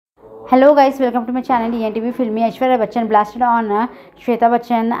Hello guys, welcome to my channel ENTV Filmy. Aishwarya Bachchan blasted on Shweta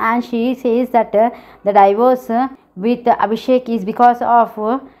Bachchan and she says that the divorce with Abhishek is because of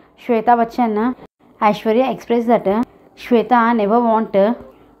Shweta Bachchan. Aishwarya expressed that Shweta never want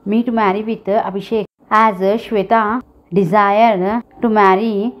me to marry with Abhishek, as Shweta desired to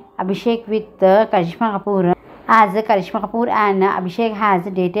marry Abhishek with Karishma Kapoor, as Karishma Kapoor and Abhishek has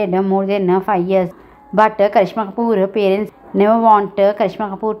dated more than 5 years. But Karishma Kapoor parents never want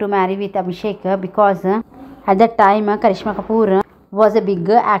Karishma Kapoor to marry with Abhishek because at that time Karishma Kapoor was a big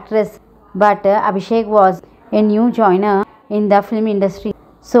actress, but Abhishek was a new joiner in the film industry.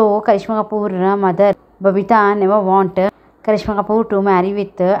 So Karishma Kapoor mother Babita never want Karishma Kapoor to marry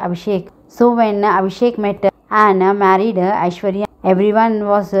with Abhishek. So when Abhishek met and married Aishwarya, everyone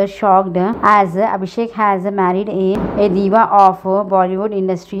was shocked, as Abhishek has married a diva of Bollywood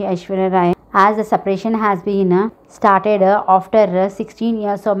industry, Aishwarya Rai. As the separation has been started after 16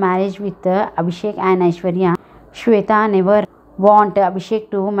 years of marriage with Abhishek and Aishwarya. Shweta never want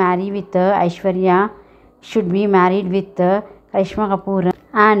Abhishek to marry with Aishwarya, should be married with Karishma Kapoor.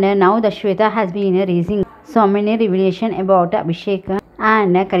 And now the Shweta has been raising so many revelation about Abhishek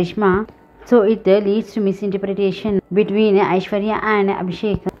and Karishma. So it leads to misinterpretation between Aishwarya and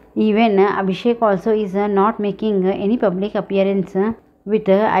Abhishek. Even Abhishek also is not making any public appearance with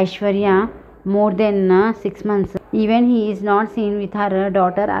Aishwarya more than 6 months. Even he is not seen with her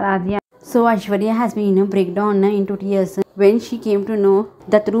daughter Aradhya. So Aishwarya has been breakdown into tears when she came to know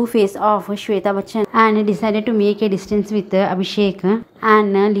the true face of Shweta Bachchan and decided to make a distance with Abhishek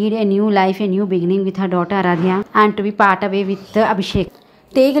and lead a new life, a new beginning with her daughter Aradhya, and to be part away with Abhishek.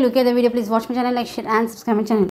 Take a look at the video. Please watch my channel, like, share and subscribe my channel.